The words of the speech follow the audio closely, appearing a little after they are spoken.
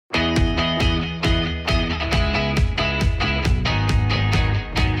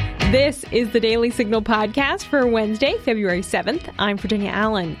This is the Daily Signal podcast for Wednesday, February 7th. I'm Virginia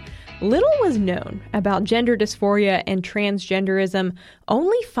Allen. Little was known about gender dysphoria and transgenderism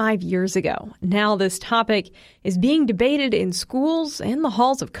only 5 years ago. Now this topic is being debated in schools and the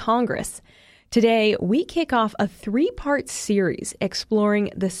halls of Congress. Today, we kick off a three-part series exploring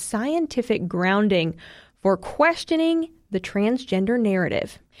the scientific grounding for questioning the transgender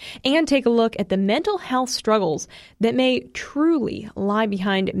narrative, and take a look at the mental health struggles that may truly lie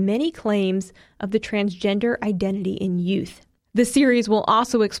behind many claims of the transgender identity in youth. The series will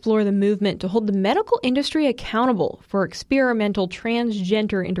also explore the movement to hold the medical industry accountable for experimental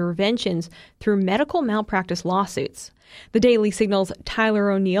transgender interventions through medical malpractice lawsuits. The Daily Signal's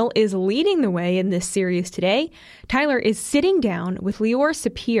Tyler O'Neill is leading the way in this series today. Tyler is sitting down with Lior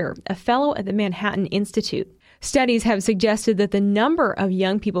Sapir, a fellow at the Manhattan Institute. Studies have suggested that the number of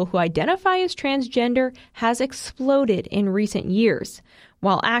young people who identify as transgender has exploded in recent years.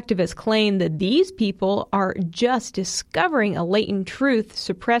 While activists claim that these people are just discovering a latent truth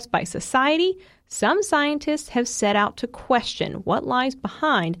suppressed by society, some scientists have set out to question what lies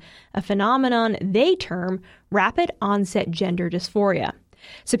behind a phenomenon they term rapid-onset gender dysphoria.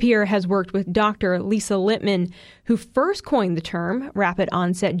 Sapir has worked with Dr. Lisa Littman, who first coined the term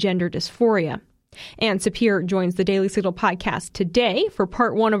rapid-onset gender dysphoria. And Sapir joins the Daily Signal podcast today for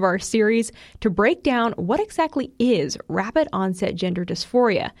part one of our series to break down what exactly is rapid-onset gender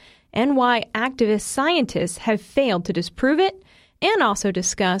dysphoria and why activist scientists have failed to disprove it, and also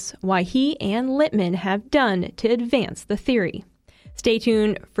discuss why he and Littman have done to advance the theory. Stay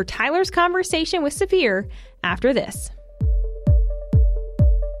tuned for Tyler's conversation with Sapir after this.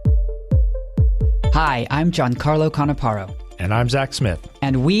 Hi, I'm Giancarlo Canaparo. And I'm Zach Smith.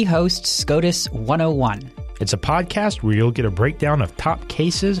 And we host SCOTUS 101. It's a podcast where you'll get a breakdown of top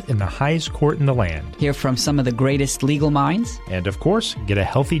cases in the highest court in the land. Hear from some of the greatest legal minds. And of course, get a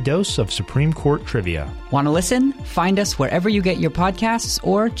healthy dose of Supreme Court trivia. Want to listen? Find us wherever you get your podcasts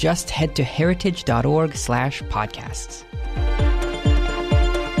or just head to heritage.org/podcasts.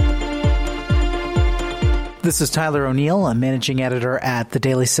 This is Tyler O'Neill, a managing editor at The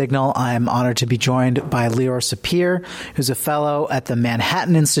Daily Signal. I'm honored to be joined by Lior Sapir, who's a fellow at the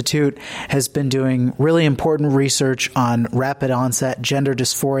Manhattan Institute, has been doing really important research on rapid-onset gender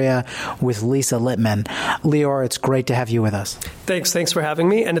dysphoria with Lisa Littman. Lior, it's great to have you with us. Thanks for having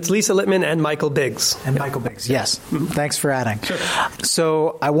me. And it's Lisa Littman and Michael Biggs. And Michael Biggs, yes. Mm-hmm. Thanks for adding. Sure.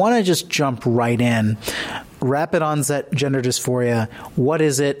 So I want to just jump right in. Rapid onset gender dysphoria, what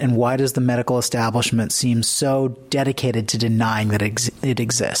is it and why does the medical establishment seem so dedicated to denying that it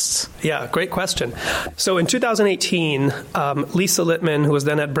exists? Yeah, great question. So in 2018, Lisa Littman, who was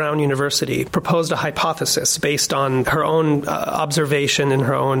then at Brown University, proposed a hypothesis based on her own observations in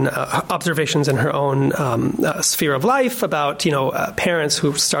her own sphere of life about, parents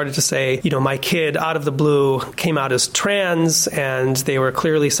who started to say, my kid out of the blue came out as trans and they were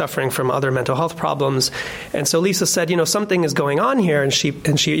clearly suffering from other mental health problems. And so Lisa said, something is going on here, and she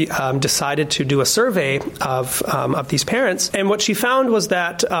decided to do a survey of these parents. And what she found was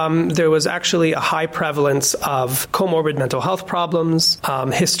that there was actually a high prevalence of comorbid mental health problems,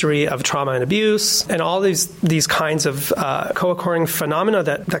 history of trauma and abuse, and all these kinds of co-occurring phenomena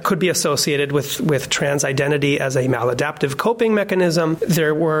that could be associated with trans identity as a maladaptive coping mechanism.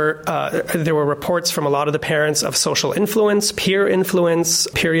 There were reports from a lot of the parents of social influence, peer influence,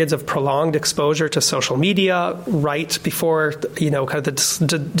 periods of prolonged exposure to social media right before, kind of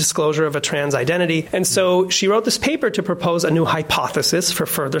the disclosure of a trans identity. And so she wrote this paper to propose a new hypothesis for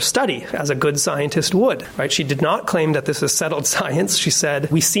further study, as a good scientist would, right? She did not claim that this is settled science. She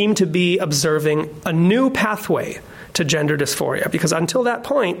said, we seem to be observing a new pathway to gender dysphoria, because until that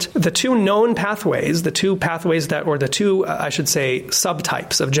point, the two known pathways,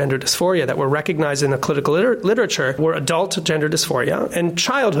 subtypes of gender dysphoria that were recognized in the clinical literature were adult gender dysphoria and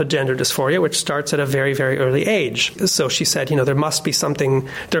childhood gender dysphoria, which starts at a very, very early age. So she said,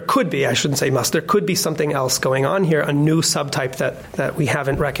 there could be something else going on here, a new subtype that we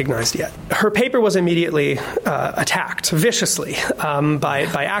haven't recognized yet. Her paper was immediately attacked viciously by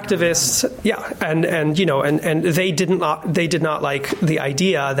activists. Yeah, and they did not like the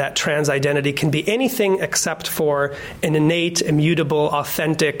idea that trans identity can be anything except for an innate, immutable,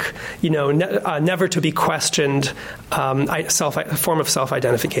 authentic, never to be questioned form of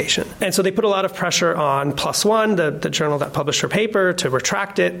self-identification. And so they put a lot of pressure on PLOS ONE, the journal that published her paper, to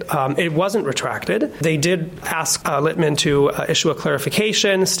retract it. It wasn't retracted. They did ask Littman to issue a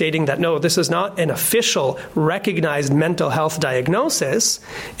clarification stating that, no, this is not an official recognized mental health diagnosis.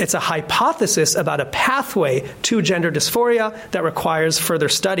 It's a hypothesis about a pathway to gender dysphoria that requires further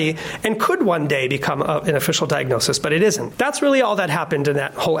study and could one day become an official diagnosis, but it isn't. That's really all that happened in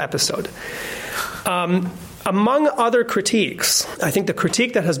that whole episode. Among other critiques, I think the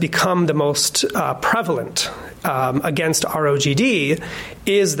critique that has become the most prevalent against ROGD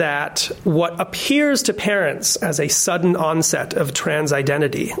is that what appears to parents as a sudden onset of trans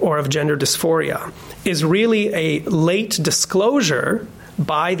identity or of gender dysphoria is really a late disclosure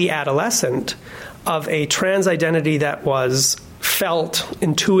by the adolescent of a trans identity that was felt,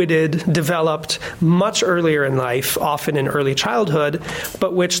 intuited, developed much earlier in life, often in early childhood,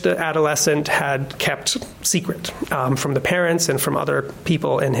 but which the adolescent had kept secret from the parents and from other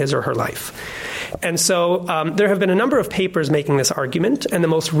people in his or her life. And so there have been a number of papers making this argument, and the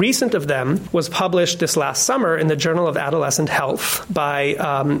most recent of them was published this last summer in the Journal of Adolescent Health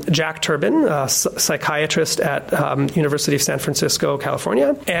by Jack Turbin, a psychiatrist at University of San Francisco,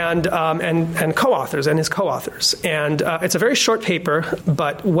 California, and co-authors and his co-authors. And it's a very short paper,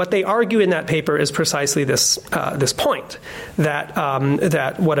 but what they argue in that paper is precisely this point,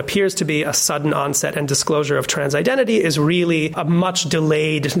 that what appears to be a sudden onset and disclosure of trans identity is really a much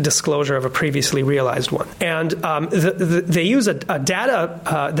delayed disclosure of a previously realized one. And they use the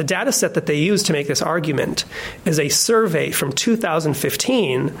data set that they use to make this argument is a survey from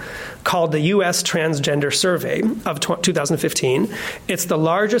 2015 called the U.S. Transgender Survey of 2015. It's the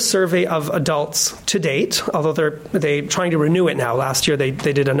largest survey of adults to date, although they're trying to renew it now. Last year they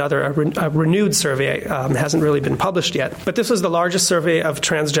did a renewed survey. Hasn't really been published yet. But this was the largest survey of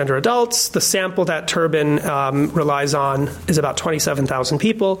transgender adults. The sample that Turbin relies on is about 27,000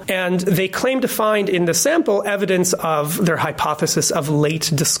 people. And they claim to find in the sample evidence of their hypothesis of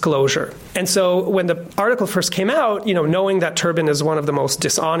late disclosure. And so when the article first came out, knowing that Turbin is one of the most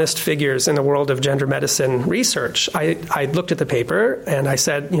dishonest figures in the world of gender medicine research, I looked at the paper and I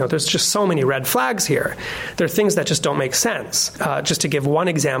said, there's just so many red flags here. There are things that just don't make sense. Just to give one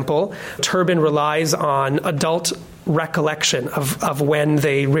example, Turbin relies on adult recollection of when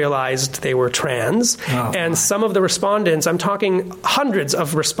they realized they were trans. And some of the respondents, I'm talking hundreds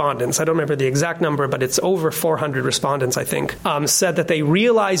of respondents, I don't remember the exact number, but it's over 400 respondents, I think, said that they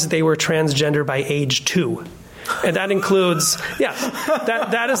realized they were transgender by age 2. And that includes,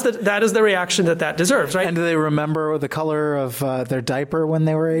 that is the reaction that deserves, right? And do they remember the color of their diaper when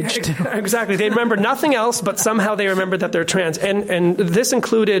they were age 2? Exactly. They remember nothing else, but somehow they remember that they're trans. And this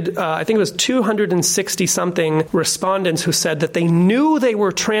included, I think it was 260-something respondents who said that they knew they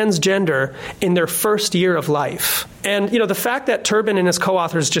were transgender in their first year of life. And, the fact that Turbin and his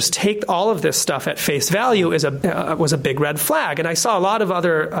co-authors just take all of this stuff at face value was a big red flag. And I saw a lot of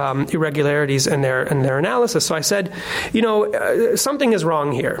other irregularities in their analysis. So I said, something is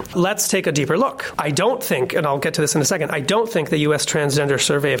wrong here. Let's take a deeper look. I don't think, and I'll get to this in a second, I don't think the U.S. Transgender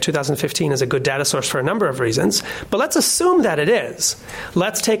Survey of 2015 is a good data source for a number of reasons. But let's assume that it is.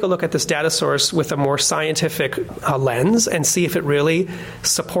 Let's take a look at this data source with a more scientific lens and see if it really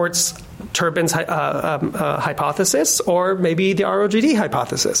supports Turbin's hypothesis or maybe the ROGD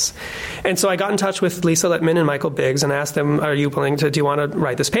hypothesis. And so I got in touch with Lisa Littman and Michael Biggs and asked them, do you want to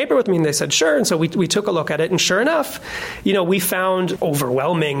write this paper with me? And they said, sure. And so we took a look at it. And sure enough, we found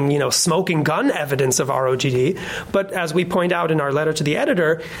overwhelming, smoking gun evidence of ROGD. But as we point out in our letter to the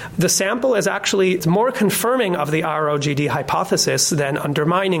editor, the sample is actually more confirming of the ROGD hypothesis than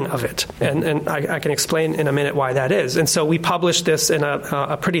undermining of it. And I can explain in a minute why that is. And so we published this in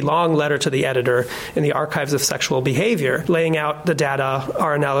a pretty long letter to the editor in the Archives of Sexual Behavior, laying out the data,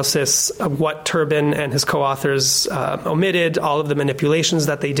 our analysis of what Turbin and his co-authors omitted, all of the manipulations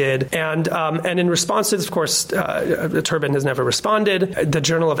that they did. And in response to this, of course, Turbin has never responded. The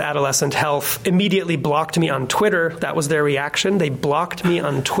Journal of Adolescent Health immediately blocked me on Twitter. That was their reaction. They blocked me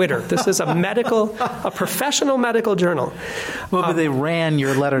on Twitter. This is a professional medical journal. Well, but they ran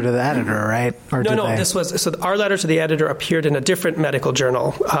your letter to the editor, right? Or our letter to the editor appeared in a different medical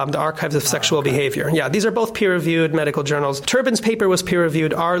journal, the Archives of Sexual Behavior. Yeah, these are both peer-reviewed medical journals. Turbin's paper was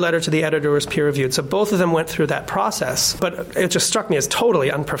peer-reviewed. Our letter to the editor was peer-reviewed. So both of them went through that process. But it just struck me as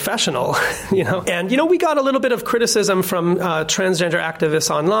totally unprofessional, And, we got a little bit of criticism from transgender activists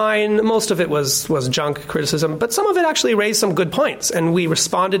online. Most of it was junk criticism, but some of it actually raised some good points. And we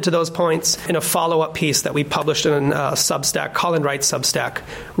responded to those points in a follow-up piece that we published in Substack, Colin Wright's Substack,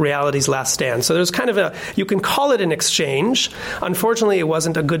 Reality's Last Stand. So there's kind of you can call it an exchange. Unfortunately, it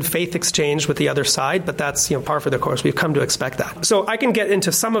wasn't a good faith faith exchange with the other side, but that's par for the course. We've come to expect that. So I can get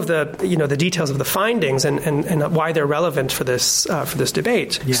into some of the the details of the findings and why they're relevant for this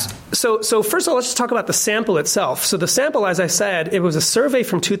debate. Yeah. So first of all, let's just talk about the sample itself. So the sample, as I said, it was a survey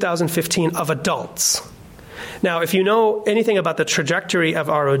from 2015 of adults. Now, if you know anything about the trajectory of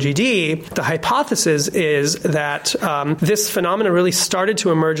ROGD, the hypothesis is that this phenomenon really started to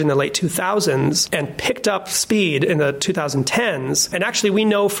emerge in the late 2000s and picked up speed in the 2010s. And actually, we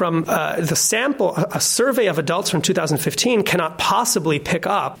know from the sample, a survey of adults from 2015 cannot possibly pick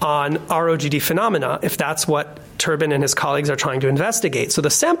up on ROGD phenomena if that's what Turbin and his colleagues are trying to investigate. So the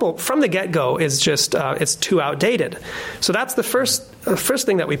sample from the get-go is just, it's too outdated. So that's the first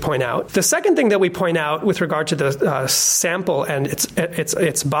thing that we point out. The second thing that we point out with regard to the sample and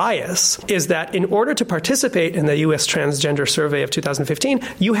its bias is that in order to participate in the U.S. Transgender Survey of 2015,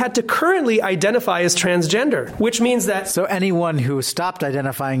 you had to currently identify as transgender, which means that... So anyone who stopped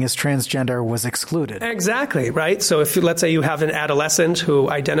identifying as transgender was excluded. Exactly, right? So if, let's say you have an adolescent who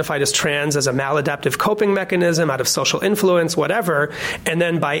identified as trans as a maladaptive coping mechanism out of social influence, whatever, and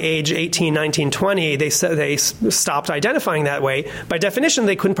then by age 18, 19, 20, they stopped identifying that way, by definition,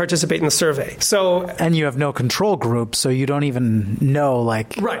 they couldn't participate in the survey. So, and you have no control group, so you don't even know,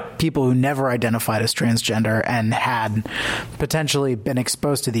 people who never identified as transgender and had potentially been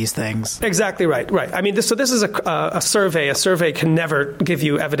exposed to these things. Exactly right. I mean, this is a survey. A survey can never give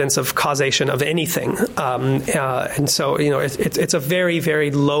you evidence of causation of anything, and so it's a very,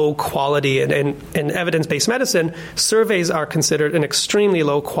 very low quality. And in evidence-based medicine, surveys are considered an extremely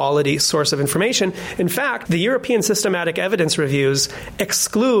low quality source of information. In fact, the European Systematic Evidence Reviews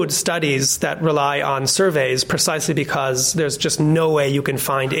exclude studies that rely on surveys precisely because there's just no way you can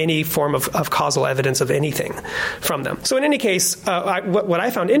find any form of causal evidence of anything from them. So in any case, what I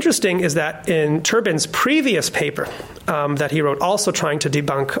found interesting is that in Turbin's previous paper that he wrote also trying to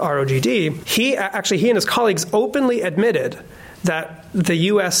debunk ROGD, he and his colleagues openly admitted that the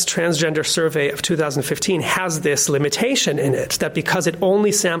U.S. Transgender Survey of 2015 has this limitation in it, that because it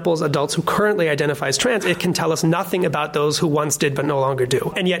only samples adults who currently identify as trans, it can tell us nothing about those who once did but no longer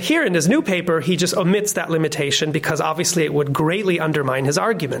do. And yet here in his new paper, he just omits that limitation because obviously it would greatly undermine his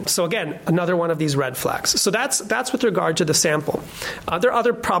argument. So again, another one of these red flags. So that's with regard to the sample. There are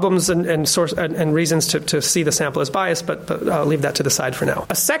other problems and reasons to see the sample as biased, but I'll leave that to the side for now.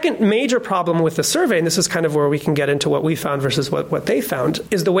 A second major problem with the survey, and this is kind of where we can get into what we found versus what they found,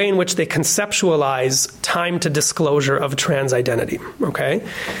 is the way in which they conceptualize time to disclosure of trans identity. Okay?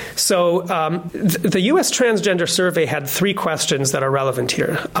 So the U.S. Transgender Survey had 3 questions that are relevant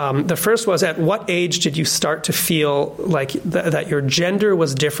here. The first was, at what age did you start to feel like that your gender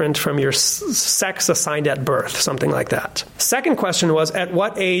was different from your sex assigned at birth, something like that. Second question was, at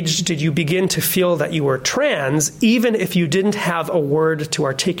what age did you begin to feel that you were trans, even if you didn't have a word to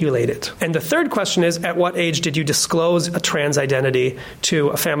articulate it? And the third question is, at what age did you disclose a trans identity to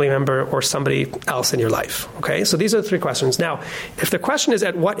a family member or somebody else in your life? Okay, so these are the 3 questions. Now, if the question is,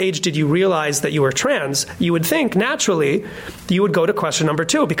 at what age did you realize that you were trans, you would think, naturally, you would go to question number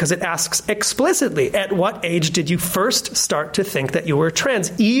 2, because it asks explicitly, at what age did you first start to think that you were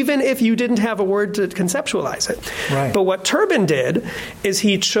trans, even if you didn't have a word to conceptualize it? Right. But what Turbin did is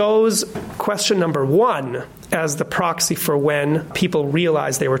he chose question number 1 as the proxy for when people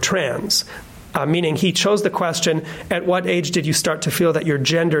realized they were trans. Meaning he chose the question, at what age did you start to feel that your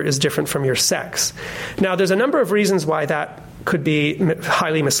gender is different from your sex? Now, there's a number of reasons why that could be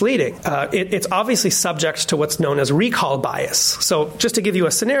highly misleading. It's obviously subject to what's known as recall bias. So just to give you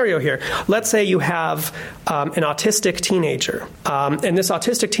a scenario here, let's say you have an autistic teenager, and this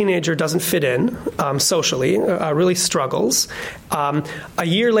autistic teenager doesn't fit in socially, really struggles. A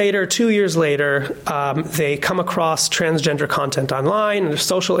year later, 2 years later, they come across transgender content online, and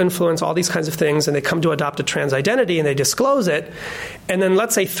social influence, all these kinds of things, and they come to adopt a trans identity, and they disclose it. And then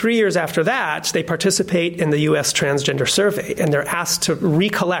let's say 3 years after that, they participate in the U.S. Transgender Survey, and they're asked to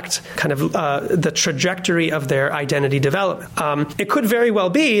recollect kind of the trajectory of their identity development. It could very well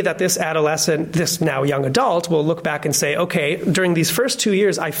be that this adolescent, this now young adult, will look back and say, okay, during these first 2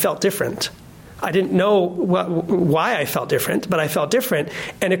 years, I felt different. I didn't know why I felt different, but I felt different.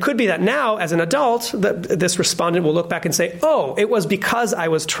 And it could be that now, as an adult, this respondent will look back and say, oh, it was because I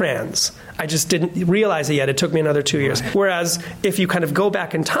was trans. I just didn't realize it yet. It took me another 2 years. Right. Whereas if you kind of go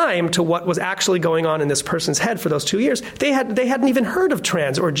back in time to what was actually going on in this person's head for those 2 years, they hadn't even heard of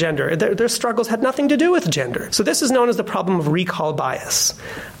trans or gender. Their struggles had nothing to do with gender. So this is known as the problem of recall bias.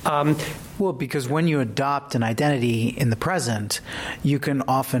 Well, because when you adopt an identity in the present, you can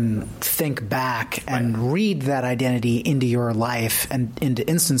often think back and read that identity into your life and into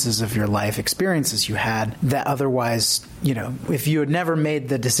instances of your life, experiences you had that otherwise, if you had never made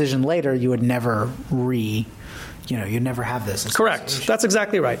the decision later, you would never you'd never have this. Correct. That's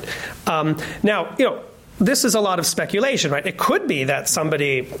exactly right. Now, this is a lot of speculation, right? It could be that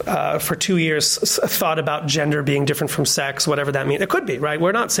somebody for 2 years thought about gender being different from sex, whatever that means. It could be, right?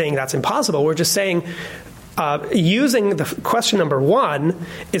 We're not saying that's impossible. We're just saying using the question number 1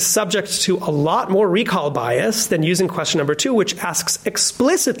 is subject to a lot more recall bias than using question number 2, which asks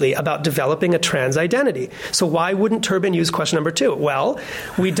explicitly about developing a trans identity. So why wouldn't Turbin use question number 2? Well,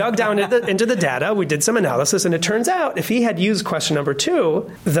 we dug down into the data, we did some analysis, and it turns out if he had used question number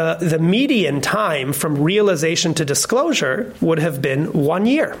 2, the median time from realization to disclosure would have been 1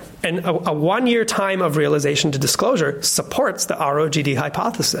 year. And a 1-year time of realization to disclosure supports the ROGD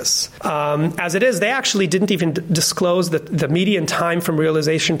hypothesis. As it is, they actually didn't even disclose the median time from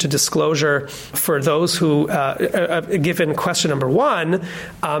realization to disclosure for those who, given question number 1,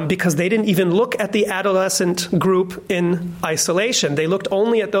 because they didn't even look at the adolescent group in isolation. They looked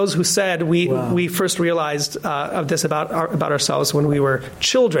only at those who said, we first realized of this about ourselves when we were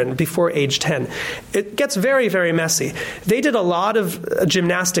children, before age 10. It gets very, very messy. They did a lot of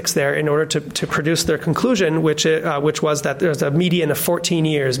gymnastics there in order to produce their conclusion, which was that there's a median of 14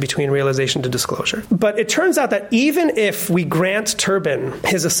 years between realization to disclosure. But it turns out that even if we grant Turbin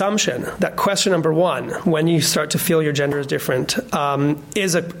his assumption that question number 1, when you start to feel your gender is different,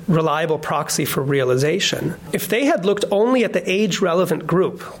 is a reliable proxy for realization, if they had looked only at the age-relevant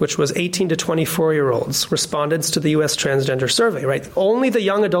group, which was 18 to 24-year-olds, respondents to the U.S. Transgender Survey, right? Only the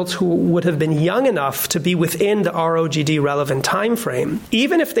young adults who would have been young enough to be within the ROGD relevant time frame.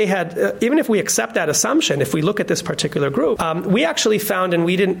 Even if we accept that assumption, if we look at this particular group, we actually found, and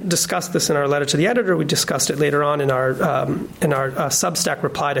we didn't discuss this in our letter to the editor, we discussed it later on in our Substack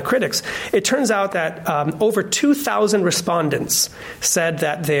reply to critics. It turns out that over 2,000 respondents said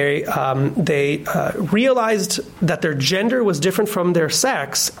that they realized that their gender was different from their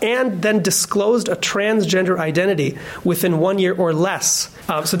sex and then disclosed a transgender identity within 1 year or less.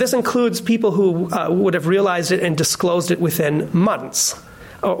 So this includes people who would have realized it and disclosed it within months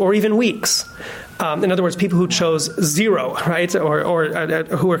or even weeks. In other words, people who chose 0, right, or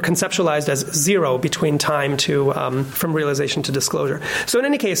who were conceptualized as 0 between time to from realization to disclosure. So in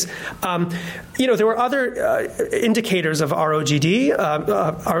any case, there were other indicators of ROGD,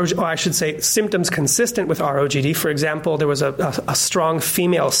 or I should say symptoms consistent with ROGD. For example, there was a strong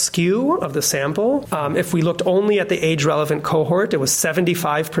female skew of the sample. If we looked only at the age-relevant cohort, it was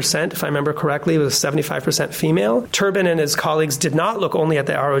 75%, if I remember correctly, it was 75% female. Turbin and his colleagues did not look only at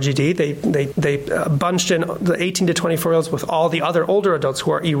the ROGD. They bunched in the 18 to 24-year-olds with all the other older adults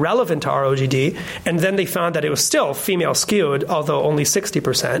who are irrelevant to ROGD, and then they found that it was still female skewed, although only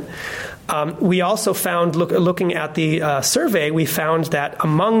 60%. We also found, looking at the survey, we found that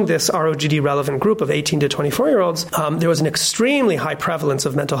among this ROGD relevant group of 18 to 24-year-olds, there was an extremely high prevalence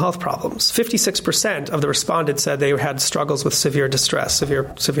of mental health problems. 56% of the respondents said they had struggles with severe distress,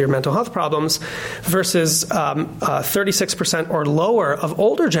 severe mental health problems, versus 36% or lower of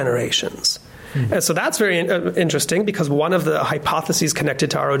older generations. And so that's very interesting, because one of the hypotheses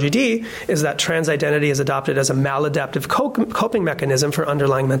connected to ROGD is that trans identity is adopted as a maladaptive coping mechanism for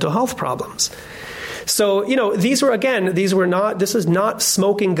underlying mental health problems. So, this is not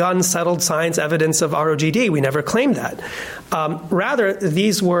smoking gun, settled science evidence of ROGD. We never claimed that. Rather,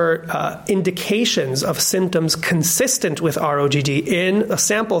 these were indications of symptoms consistent with ROGD in a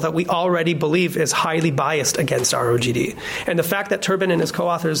sample that we already believe is highly biased against ROGD. And the fact that Turbin and his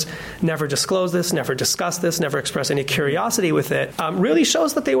co-authors never disclosed this, never discussed this, never expressed any curiosity with it, really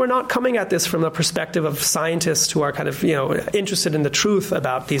shows that they were not coming at this from the perspective of scientists who are kind of, interested in the truth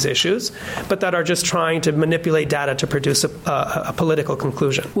about these issues, but that are just trying to manipulate data to produce a political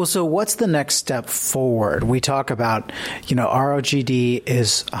conclusion. Well, so what's the next step forward? We talk about, ROGD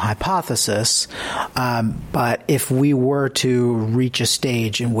is a hypothesis, but if we were to reach a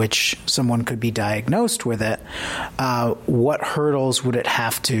stage in which someone could be diagnosed with it, what hurdles would it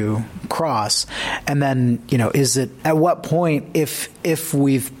have to cross? And then, is it at what point, if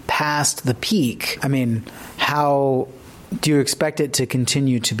we've passed the peak, how do you expect it to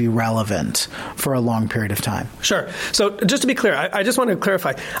continue to be relevant for a long period of time? Sure. So just to be clear, I just want to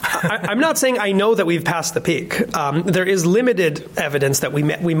clarify. I'm not saying I know that we've passed the peak. There is limited evidence that we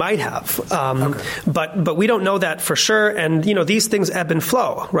might have, but we don't know that for sure. And these things ebb and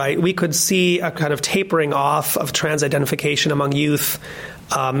flow, right? We could see a kind of tapering off of trans identification among youth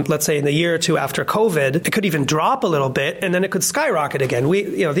let's say in the year or two after COVID, it could even drop a little bit, and then it could skyrocket again.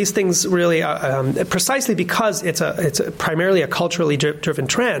 These things really, precisely because it's primarily a culturally driven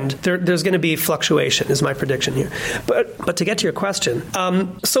trend, there's going to be fluctuation, is my prediction here. But to get to your question,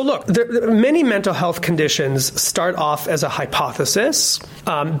 so look, many mental health conditions start off as a hypothesis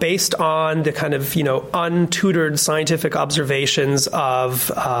based on the kind of untutored scientific observations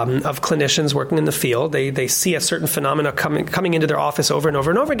of clinicians working in the field. They see a certain phenomena coming into their office over and over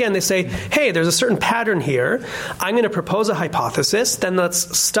and over again. They say, hey, there's a certain pattern here. I'm going to propose a hypothesis. Then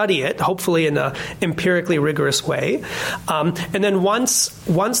let's study it, hopefully in an empirically rigorous way. And then once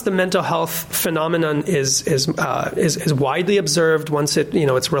the mental health phenomenon is widely observed, once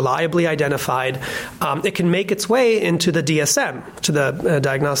it's reliably identified, it can make its way into the DSM, to the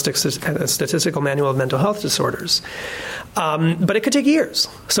Diagnostic Statistical Manual of Mental Health Disorders. But it could take years.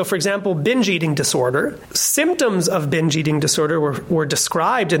 So, for example, binge eating disorder. Symptoms of binge eating disorder were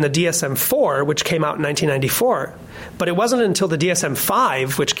described in the DSM-4, which came out in 1994. But it wasn't until the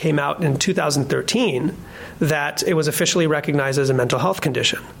DSM-5, which came out in 2013, that it was officially recognized as a mental health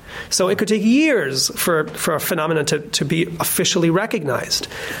condition. So it could take years for a phenomenon to be officially recognized.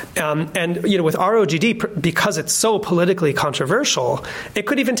 And with ROGD, because it's so politically controversial, it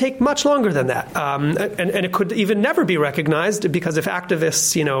could even take much longer than that. And it could even never be recognized, because if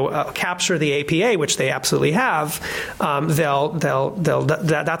activists, capture the APA, which they absolutely have, that's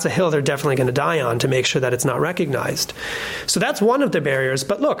a hill they're definitely going to die on to make sure that it's not recognized. So that's one of the barriers.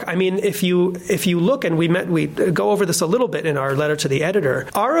 But look, I mean, if you look, and we go over this a little bit in our letter to the editor,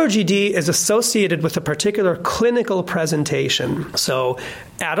 ROGD is associated with a particular clinical presentation. So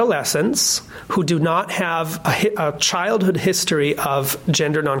adolescents who do not have a childhood history of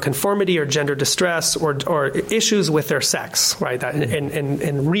gender nonconformity or gender distress or issues with their sex, right?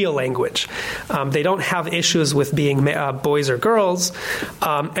 In real language. They don't have issues with being boys or girls,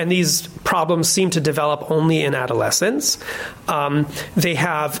 and these problems seem to develop only in adolescence. They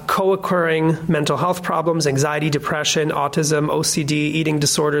have co-occurring mental health problems, anxiety, depression, autism, OCD, eating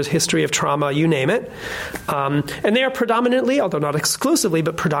disorders, history of trauma, you name it. And they are predominantly, although not exclusively,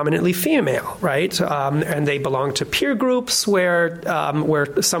 but predominantly female, right? And they belong to peer groups where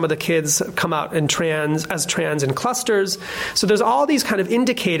some of the kids come out as trans in clusters. So there's all these kind of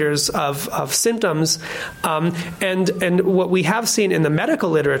indicators of symptoms. And what we have seen in the medical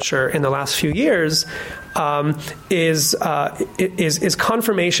literature in the last few years is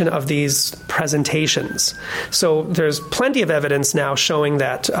confirmation of these presentations. So there's plenty of evidence now showing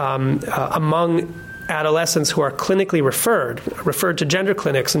that among adolescents who are clinically referred to gender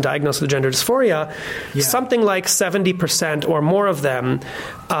clinics and diagnosed with gender dysphoria, something like 70% or more of them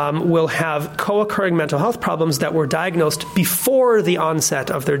will have co-occurring mental health problems that were diagnosed before the onset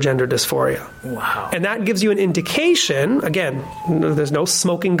of their gender dysphoria. Wow. And that gives you an indication, again, there's no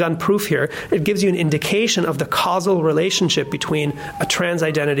smoking gun proof here, it gives you an indication of the causal relationship between a trans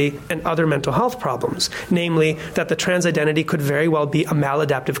identity and other mental health problems, namely that the trans identity could very well be a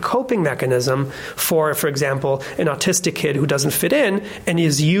maladaptive coping mechanism for example, an autistic kid who doesn't fit in and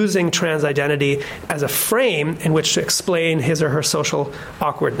is using trans identity as a frame in which to explain his or her social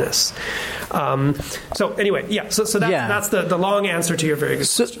awkwardness. So anyway, that's the long answer to your very good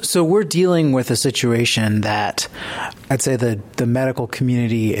question. So we're dealing with a situation that I'd say the medical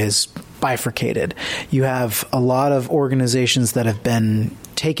community is bifurcated. You have a lot of organizations that have been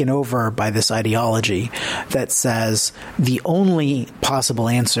taken over by this ideology that says the only possible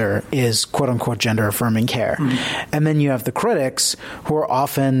answer is quote-unquote gender-affirming care. Mm-hmm. And then you have the critics who are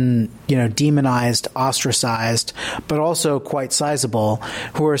often, demonized, ostracized, but also quite sizable,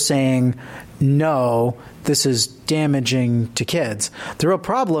 who are saying, no, this is damaging to kids. The real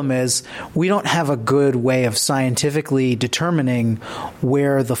problem is we don't have a good way of scientifically determining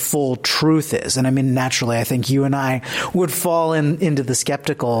where the full truth is. And I mean, naturally, I think you and I would fall into the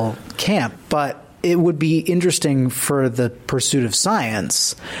skeptical camp, but it would be interesting for the pursuit of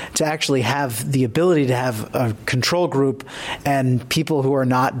science to actually have the ability to have a control group and people who are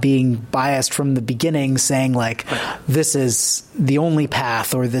not being biased from the beginning saying like, this is the only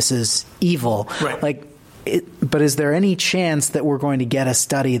path or this is evil. Right. But is there any chance that we're going to get a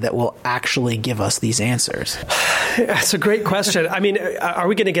study that will actually give us these answers? That's a great question. I mean, are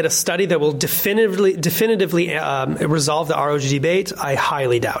we going to get a study that will definitively resolve the ROG debate? I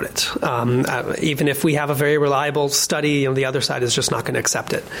highly doubt it. Even if we have a very reliable study, the other side is just not going to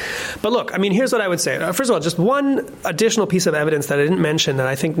accept it. But look, I mean, here's what I would say. First of all, just one additional piece of evidence that I didn't mention that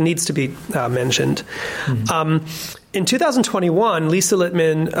I think needs to be mentioned. Mm-hmm. In 2021, Lisa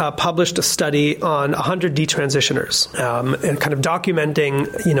Littman published a study on 100 detransitioners and kind of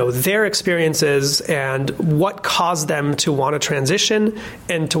documenting, their experiences and what caused them to want to transition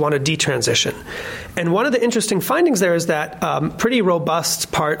and to want to detransition. And one of the interesting findings there is that pretty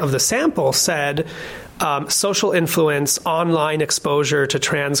robust part of the sample said social influence, online exposure to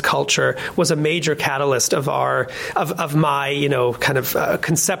trans culture was a major catalyst of my,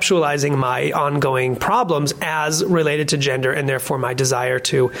 conceptualizing my ongoing problems as related to gender and therefore my desire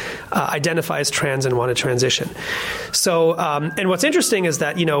to identify as trans and want to transition. So, and what's interesting is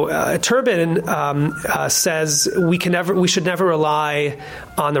that, Turbin says we should never rely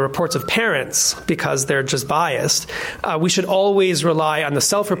on the reports of parents because they're just biased. We should always rely on the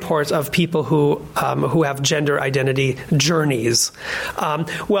self-reports of people who have gender identity journeys.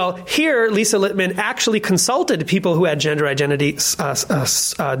 Well, here, Lisa Littman actually consulted people who had gender identity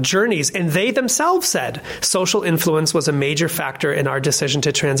journeys, and they themselves said social influence was a major factor in our decision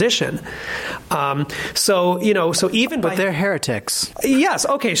to transition. So even but they're heretics. Yes.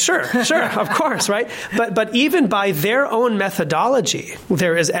 Okay. Sure. Of course. Right. But even by their own methodology,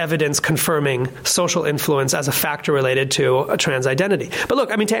 there is evidence confirming social influence as a factor related to a trans identity. But look,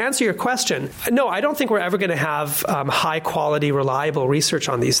 to answer your question, no, I don't think we're ever going to have high quality, reliable research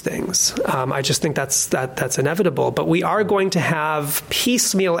on these things. I just think that's inevitable. But we are going to have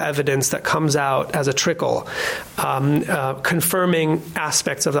piecemeal evidence that comes out as a trickle, confirming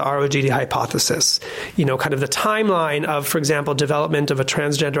aspects of the ROGD hypothesis. Kind of the timeline of, for example, development of a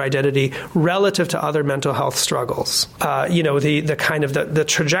transgender identity relative to other mental health struggles. The kind of the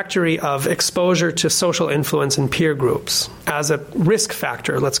trajectory of exposure to social influence in peer groups as a risk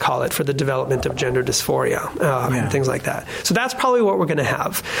factor, let's call it, for the development of gender dysphoria and things like that. So that's probably what we're going to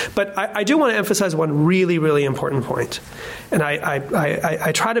have. But I do want to emphasize one really, really important point. And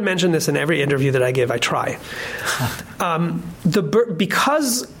I try to mention this in every interview that I give. I try.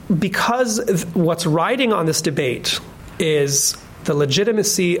 Because what's riding on this debate is the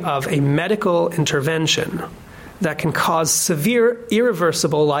legitimacy of a medical intervention that can cause severe,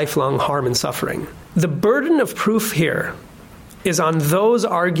 irreversible, lifelong harm and suffering. The burden of proof here is on those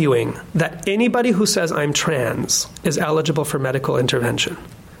arguing that anybody who says I'm trans is eligible for medical intervention.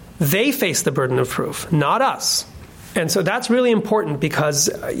 They face the burden of proof, not us. And so that's really important because,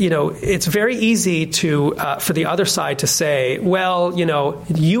 it's very easy to for the other side to say, well,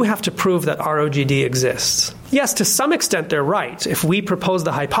 you have to prove that ROGD exists. Yes, to some extent they're right. If we propose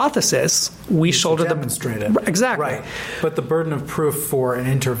the hypothesis, we shoulder the... Demonstrate it. Exactly. Right. But the burden of proof for an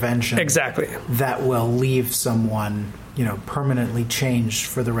intervention... Exactly. ...that will leave someone, permanently changed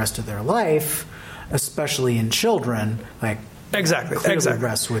for the rest of their life, especially in children, Exactly.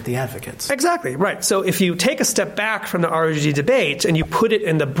 Rests with the advocates. Exactly, right. So if you take a step back from the ROGD debate and you put it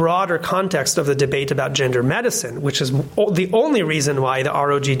in the broader context of the debate about gender medicine, which is the only reason why the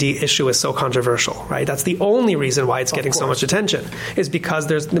ROGD issue is so controversial, right? That's the only reason why it's getting so much attention, is because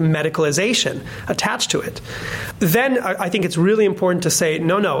there's the medicalization attached to it. Then I think it's really important to say,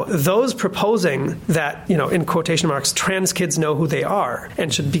 no, those proposing that, in quotation marks, trans kids know who they are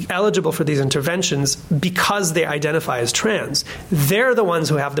and should be eligible for these interventions because they identify as trans, they're the ones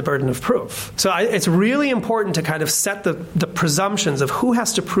who have the burden of proof. So it's really important to kind of set the presumptions of who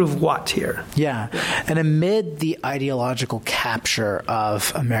has to prove what here. Yeah. And amid the ideological capture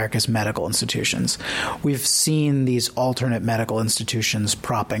of America's medical institutions, we've seen these alternate medical institutions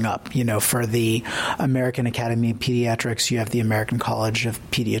propping up. For the American Academy of Pediatrics, you have the American College of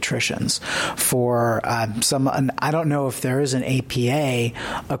Pediatricians. For I don't know if there is an APA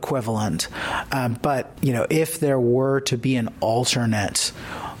equivalent, but, if there were to be an alternate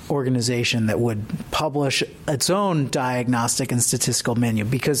organization that would publish its own diagnostic and statistical menu,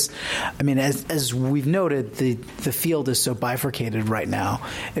 because as we've noted, the field is so bifurcated right now,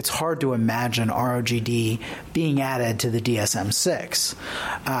 it's hard to imagine ROGD being added to the DSM-6.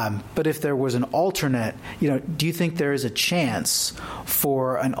 But if there was an alternate, do you think there is a chance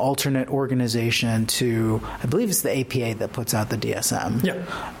for an alternate organization to, I believe it's the APA that puts out the DSM.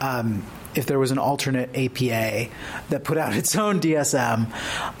 Yeah. If there was an alternate APA that put out its own DSM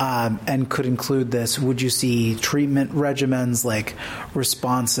and could include this, would you see treatment regimens, like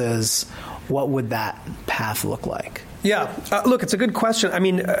responses? What would that path look like? Yeah. Look, it's a good question.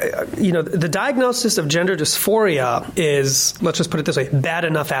 The diagnosis of gender dysphoria is, let's just put it this way, bad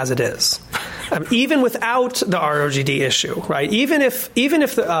enough as it is. Even without the ROGD issue, right? Even if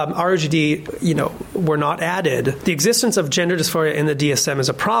the ROGD, were not added, the existence of gender dysphoria in the DSM is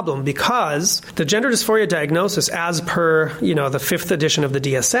a problem because the gender dysphoria diagnosis, as per, the 5th edition of the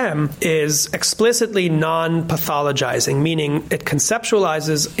DSM, is explicitly non-pathologizing, meaning it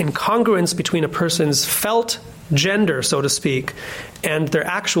conceptualizes incongruence between a person's felt gender, so to speak, and their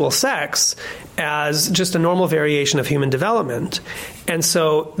actual sex as just a normal variation of human development. And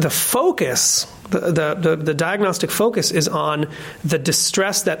so the focus, the diagnostic focus is on the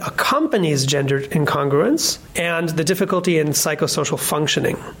distress that accompanies gender incongruence and the difficulty in psychosocial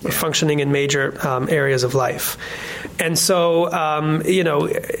functioning, functioning in major areas of life. And so,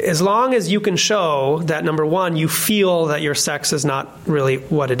 as long as you can show that, number one, you feel that your sex is not really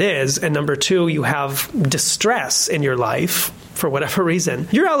what it is, and number two, you have distress in your life, for whatever reason,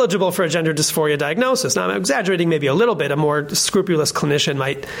 you're eligible for a gender dysphoria diagnosis. Now, I'm exaggerating maybe a little bit. A more scrupulous clinician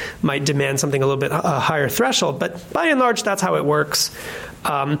might demand something a little bit higher threshold, but by and large, that's how it works.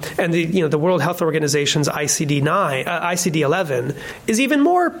 And the World Health Organization's ICD-11 is even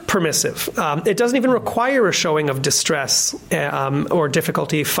more permissive. It doesn't even require a showing of distress or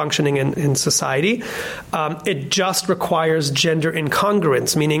difficulty functioning in society. It just requires gender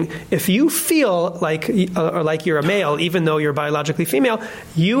incongruence, meaning if you feel like you're a male, even though you're biologically female,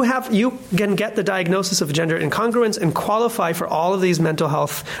 you can get the diagnosis of gender incongruence and qualify for all of these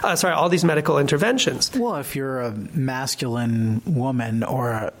all these medical interventions. Well, if you're a masculine woman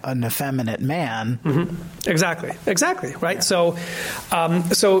or an effeminate man. Mm-hmm. Exactly, right? Yeah.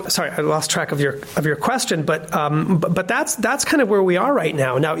 So sorry, I lost track of your question, but that's kind of where we are right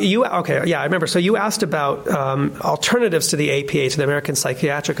now. Now, I remember. So you asked about alternatives to the APA, to the American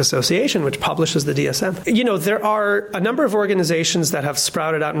Psychiatric Association, which publishes the DSM. There are a number of organizations that have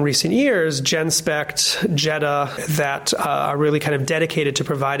sprouted out in recent years, GenSpect, JEDA, that are really kind of dedicated to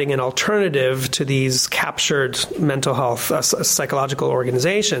providing an alternative to these captured mental health psychological organizations.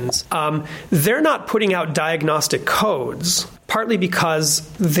 They're not putting out diagnostic codes, partly because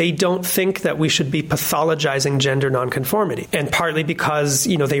they don't think that we should be pathologizing gender nonconformity, and partly because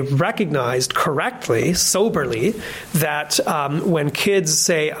they recognized correctly, soberly, that when kids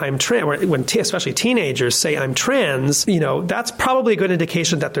say I'm trans, or when especially teenagers say I'm trans, that's probably a good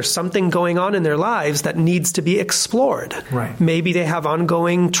indication that there's something going on in their lives that needs to be explored. Right. Maybe they have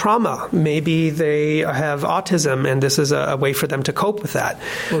ongoing trauma. Maybe they have autism, and this is a way for them to cope with that.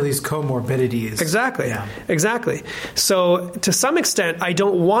 Well, these comorbidities. Exactly. Yeah. Exactly. So to some extent, I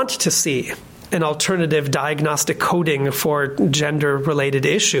don't want to see an alternative diagnostic coding for gender-related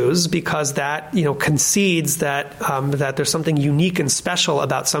issues, because that concedes that there's something unique and special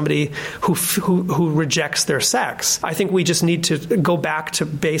about somebody who rejects their sex. I think we just need to go back to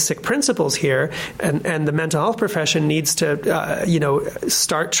basic principles here, and the mental health profession needs to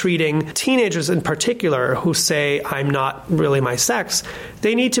start treating teenagers in particular who say I'm not really my sex.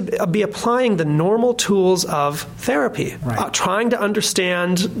 They need to be applying the normal tools of therapy, right. Trying to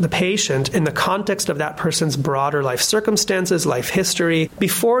understand the patient in the context of that person's broader life circumstances, life history,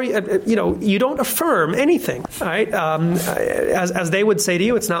 before you don't affirm anything, right? As they would say to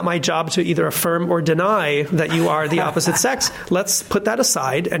you, it's not my job to either affirm or deny that you are the opposite sex. Let's put that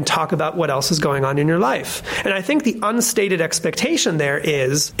aside and talk about what else is going on in your life. And I think the unstated expectation there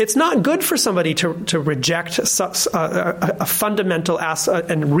is it's not good for somebody to reject a fundamental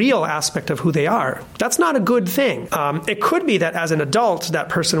and real aspect of who they are. That's not a good thing. It could be that as an adult, that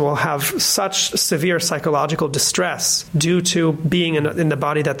person will have such severe psychological distress due to being in the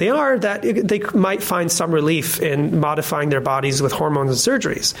body that they are, that they might find some relief in modifying their bodies with hormones and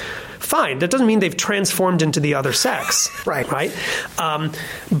surgeries. Fine. That doesn't mean they've transformed into the other sex. Right.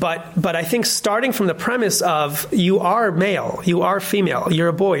 But I think starting from the premise of you are male, you are female, you're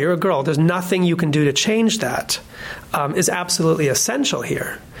a boy, you're a girl, there's nothing you can do to change that, is absolutely essential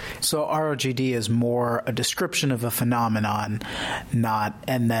here. So ROGD is more a description of a phenomenon,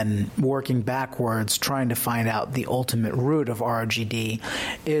 and then working backwards, trying to find out the ultimate root of ROGD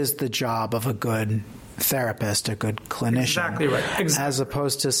is the job of a good therapist, a good clinician. Exactly right. Exactly. As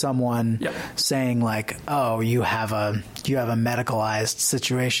opposed to someone saying like, oh, you have a medicalized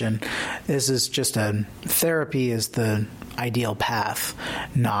situation. This is just therapy is the ideal path,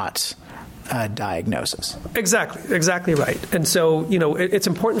 not diagnosis. Exactly right. And so, it's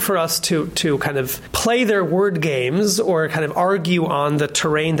important for us to kind of play their word games or kind of argue on the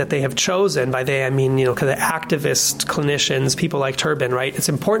terrain that they have chosen. By they, I mean, kind of activist clinicians, people like Turbin, right? It's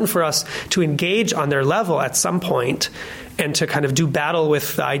important for us to engage on their level at some point and to kind of do battle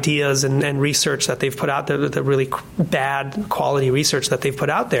with the ideas and research that they've put out there, the really bad quality research that they've put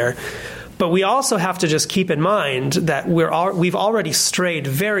out there. But we also have to just keep in mind that we've already strayed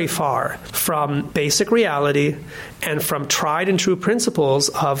very far from basic reality and from tried and true principles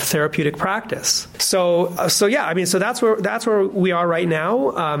of therapeutic practice. So that's where we are right now.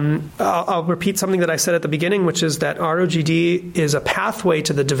 I'll repeat something that I said at the beginning, which is that ROGD is a pathway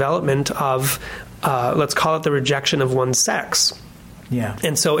to the development of, let's call it the rejection of one's sex. Yeah.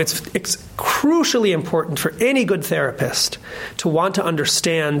 And so it's crucially important for any good therapist to want to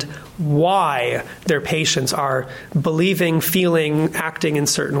understand why their patients are believing, feeling, acting in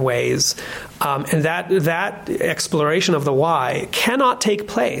certain ways. And that exploration of the why cannot take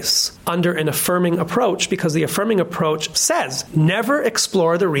place under an affirming approach, because the affirming approach says never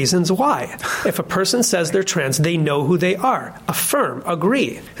explore the reasons why. If a person says they're trans, they know who they are. Affirm,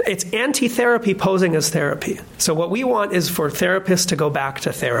 agree. It's anti-therapy posing as therapy. So what we want is for therapists to go back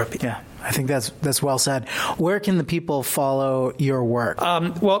to therapy. Yeah. I think that's well said. Where can the people follow your work?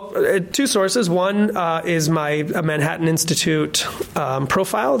 Two sources. One is my Manhattan Institute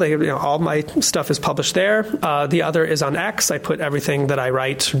profile. All my stuff is published there. The other is on X. I put everything that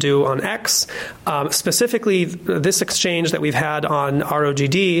I do on X. Specifically, this exchange that we've had on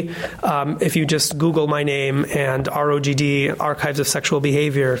ROGD, if you just Google my name and ROGD, Archives of Sexual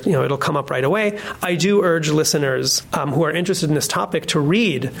Behavior, it'll come up right away. I do urge listeners who are interested in this topic to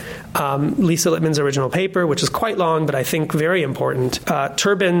read Lisa Littman's original paper, which is quite long, but I think very important.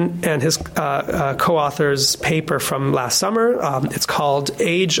 Turbin and his co-authors' paper from last summer. It's called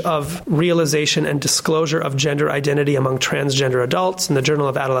Age of Realization and Disclosure of Gender Identity Among Transgender Adults in the Journal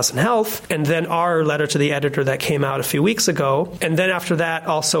of Adolescent Health. And then our letter to the editor that came out a few weeks ago. And then after that,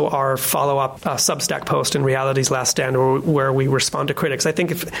 also our follow-up Substack post in Reality's Last Stand, where we respond to critics. I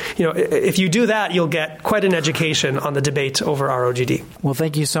think if you do that, you'll get quite an education on the debate over ROGD. Well,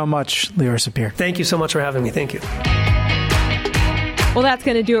 thank you so much, Lior Sapir. Thank you so much for having me. Thank you. Well, that's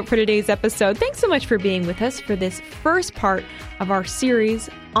going to do it for today's episode. Thanks so much for being with us for this first part of our series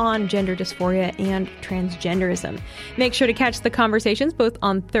on gender dysphoria and transgenderism. Make sure to catch the conversations both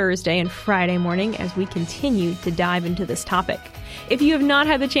on Thursday and Friday morning as we continue to dive into this topic. If you have not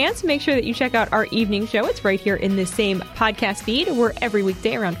had the chance, make sure that you check out our evening show. It's right here in this same podcast feed, where every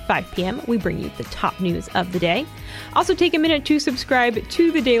weekday around 5 p.m. we bring you the top news of the day. Also, take a minute to subscribe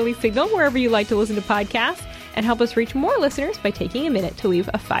to The Daily Signal wherever you like to listen to podcasts, and help us reach more listeners by taking a minute to leave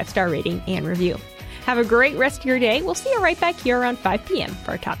a 5-star rating and review. Have a great rest of your day. We'll see you right back here around 5 p.m.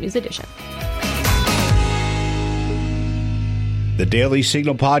 for our Top News Edition. The Daily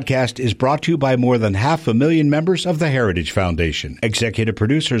Signal podcast is brought to you by more than 500,000 members of the Heritage Foundation. Executive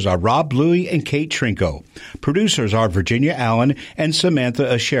producers are Rob Bluey and Kate Trinko. Producers are Virginia Allen and Samantha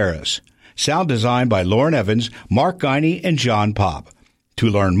Asheris. Sound design by Lauren Evans, Mark Guiney, and John Popp. To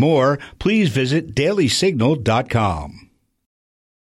learn more, please visit dailysignal.com.